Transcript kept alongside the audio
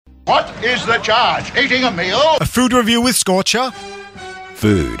What is the charge? Eating a meal? A food review with Scorcher.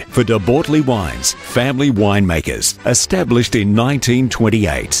 Food for De Bortley Wines, family winemakers, established in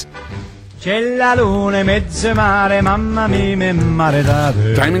 1928.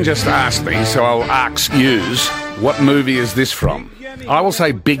 Damon just asked me, so I'll ask yous, what movie is this from? I will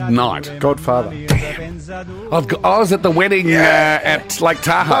say Big Night. Godfather. I was at the wedding at Lake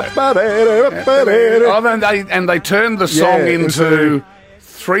Tahoe. And they turned the song into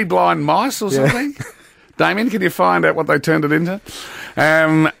Three Blind Mice or something. Damien, can you find out what they turned it into?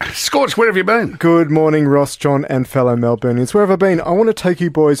 Scorch, where have you been? Good morning, Ross, John, and fellow Melburnians. Where have I been? I want to take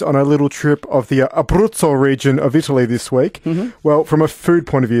you boys on a little trip of the Abruzzo region of Italy this week. Mm-hmm. Well, from a food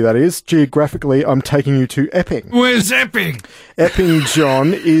point of view, that is. Geographically, I'm taking you to Epping. Where's Epping? Epping,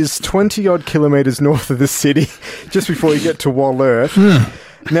 John, is 20-odd kilometres north of the city, just before you get to Wallurf.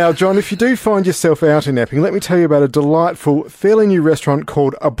 Now, John, if you do find yourself out in Epping, let me tell you about a delightful, fairly new restaurant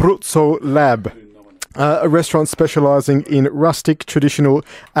called Abruzzo Lab. A restaurant specialising in rustic, traditional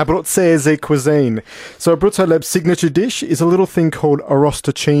Abruzzese cuisine. So Abruzzo Lab's signature dish is a little thing called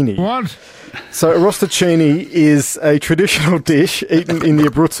arrosticini. What? So arrosticini is a traditional dish eaten in the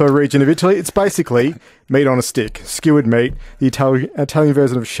Abruzzo region of Italy. It's basically meat on a stick, skewered meat, the Italian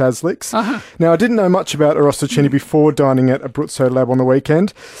version of shazliks. Uh-huh. Now, I didn't know much about arrosticini before dining at Abruzzo Lab on the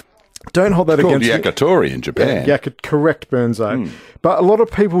weekend. Don't hold that against me. It's called yakitori in Japan. Correct, Burnzo. But a lot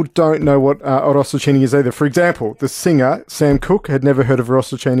of people don't know what arrosticini is either. For example, the singer, Sam Cooke, had never heard of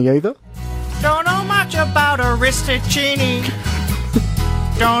arrosticini either. Don't know much about arrosticini.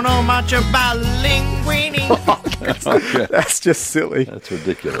 Don't know much about linguine. That's just silly. That's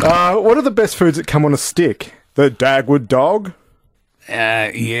ridiculous. What are the best foods that come on a stick? The Dagwood dog?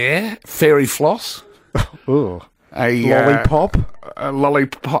 Fairy floss. Ooh. A lollipop. A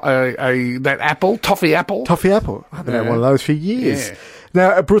lollipop. That apple, toffee apple. Toffee apple. I haven't had one of those for years. Yeah.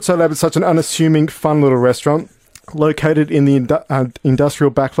 Now, Abruzzo Lab is such an unassuming, fun little restaurant located in the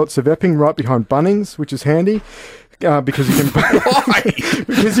industrial backlots of Epping, right behind Bunnings, which is handy. Because you can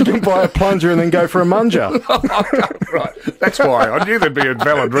because you can buy a plunger and then go for a munger. Right, that's why I knew there'd be a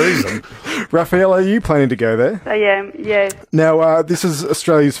valid reason. Raphael, are you planning to go there? I am, yes. Now, this is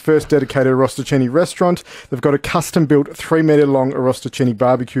Australia's first dedicated arrosticini restaurant. They've got a custom-built 3-metre-long arrosticini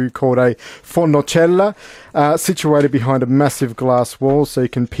barbecue called a fornocella, situated behind a massive glass wall, so you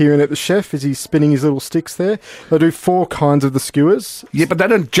can peer in at the chef as he's spinning his little sticks there. They do 4 kinds of the skewers. Yeah, but they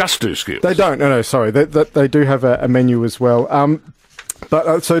don't just do skewers. They don't. No, sorry. They do have a menu as well.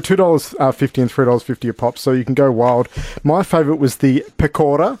 So $2.50 and $3.50 a pop, so you can go wild. My favourite was the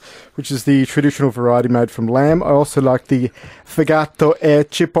pecora, which is the traditional variety made from lamb. I also like the fegato e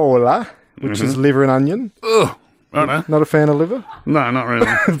cipolla, which is liver and onion. Ugh. I don't know. Not a fan of liver? No, not really.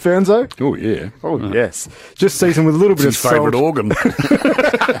 Bernzo? Oh, yeah. Oh, yes. Just seasoned with a little bit of salt. His favourite organ.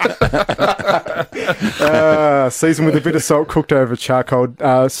 Seasoned with a bit of salt, cooked over charcoal.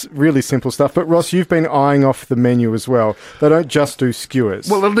 Really simple stuff. But, Ross, you've been eyeing off the menu as well. They don't just do skewers.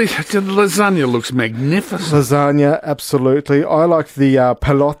 Well, the lasagna looks magnificent. Lasagna, absolutely. I like the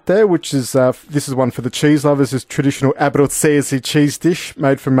pelote, which is, this is one for the cheese lovers, is traditional Abruzzese cheese dish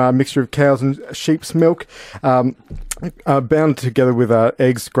made from a mixture of cow's and sheep's milk. Bound together with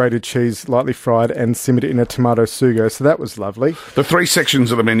eggs, grated cheese, lightly fried, and simmered in a tomato sugo. So that was lovely. The 3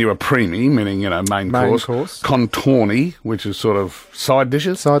 sections of the menu are primi, meaning main course. Contorni, which is sort of side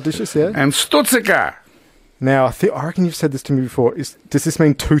dishes. Side dishes, yeah. And stuzzica. Now, I reckon you've said this to me before. Does this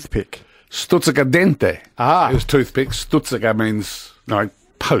mean toothpick? Stuzzica dente is toothpick. Stuzzica means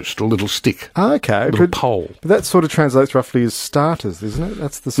post, a little stick. Okay. A little pole. But that sort of translates roughly as starters, isn't it?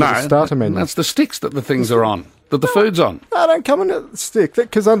 That's the sort of starter menu. That's the sticks that the things are on, that the food's on. No, don't come in a stick.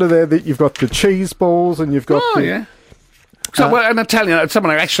 Because under there, you've got the cheese balls and you've got yeah. So, an Italian,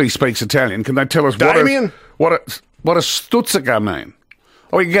 someone who actually speaks Italian, can they tell us what a stuzzica mean?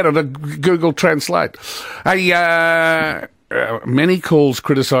 Or you can get it at Google Translate. Many calls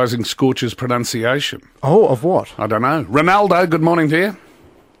criticising Scorcher's pronunciation. Oh, of what? I don't know. Ronaldo, good morning to you.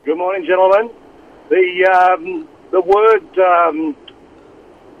 Good morning, gentlemen. The word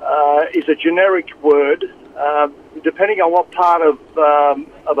is a generic word. Depending on what part of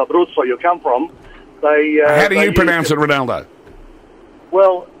Abruzzo you come from, how do you pronounce it, Ronaldo?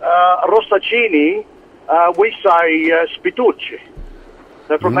 Well, Rostacini, we say spitucci.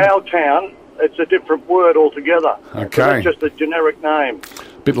 So from our town, it's a different word altogether. Okay. So it's just a generic name.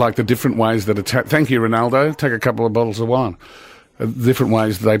 Bit like the different ways that... Thank you, Ronaldo. Take a couple of bottles of wine. Different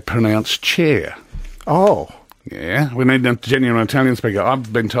ways they pronounce chair. Oh. Yeah, we need a genuine Italian speaker.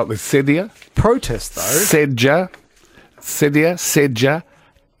 I've been told the sedia. Protest, though. Sedia,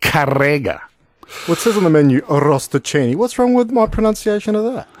 carrega. Well, it says on the menu, arrosticini. What's wrong with my pronunciation of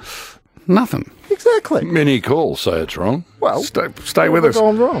that? Nothing. Exactly. Many calls say it's wrong. Well, Stay with us.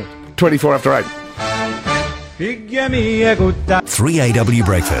 Going wrong. 24 after 8. 3AW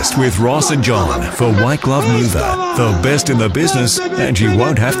Breakfast with Ross and John for White Glove Mover. The best in the business, and you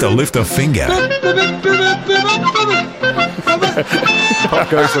won't have to lift a finger.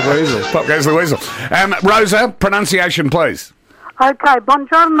 Pop goes the weasel. Pop goes the weasel. Rosa, pronunciation, please. Okay,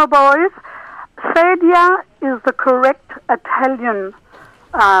 buongiorno, boys. Sedia is the correct Italian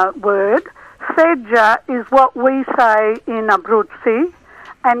word. Sedia is what we say in Abruzzo,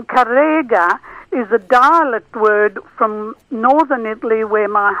 and carrega is a dialect word from northern Italy where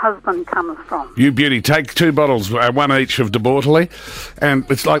my husband comes from. You beauty. Take 2 bottles, one each of De Bortoli, and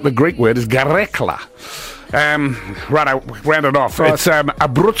it's like the Greek word is garekla. Right, round it off. Right. It's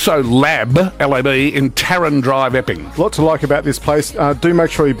Abruzzo Lab, L-A-B, in Tarrant Drive, Epping. Lots to like about this place. Do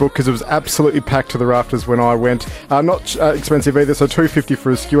make sure you book because it was absolutely packed to the rafters when I went. Not expensive either, so $2.50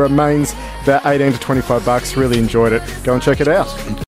 for a skewer. Mains, about $18 to $25. Really enjoyed it. Go and check it out.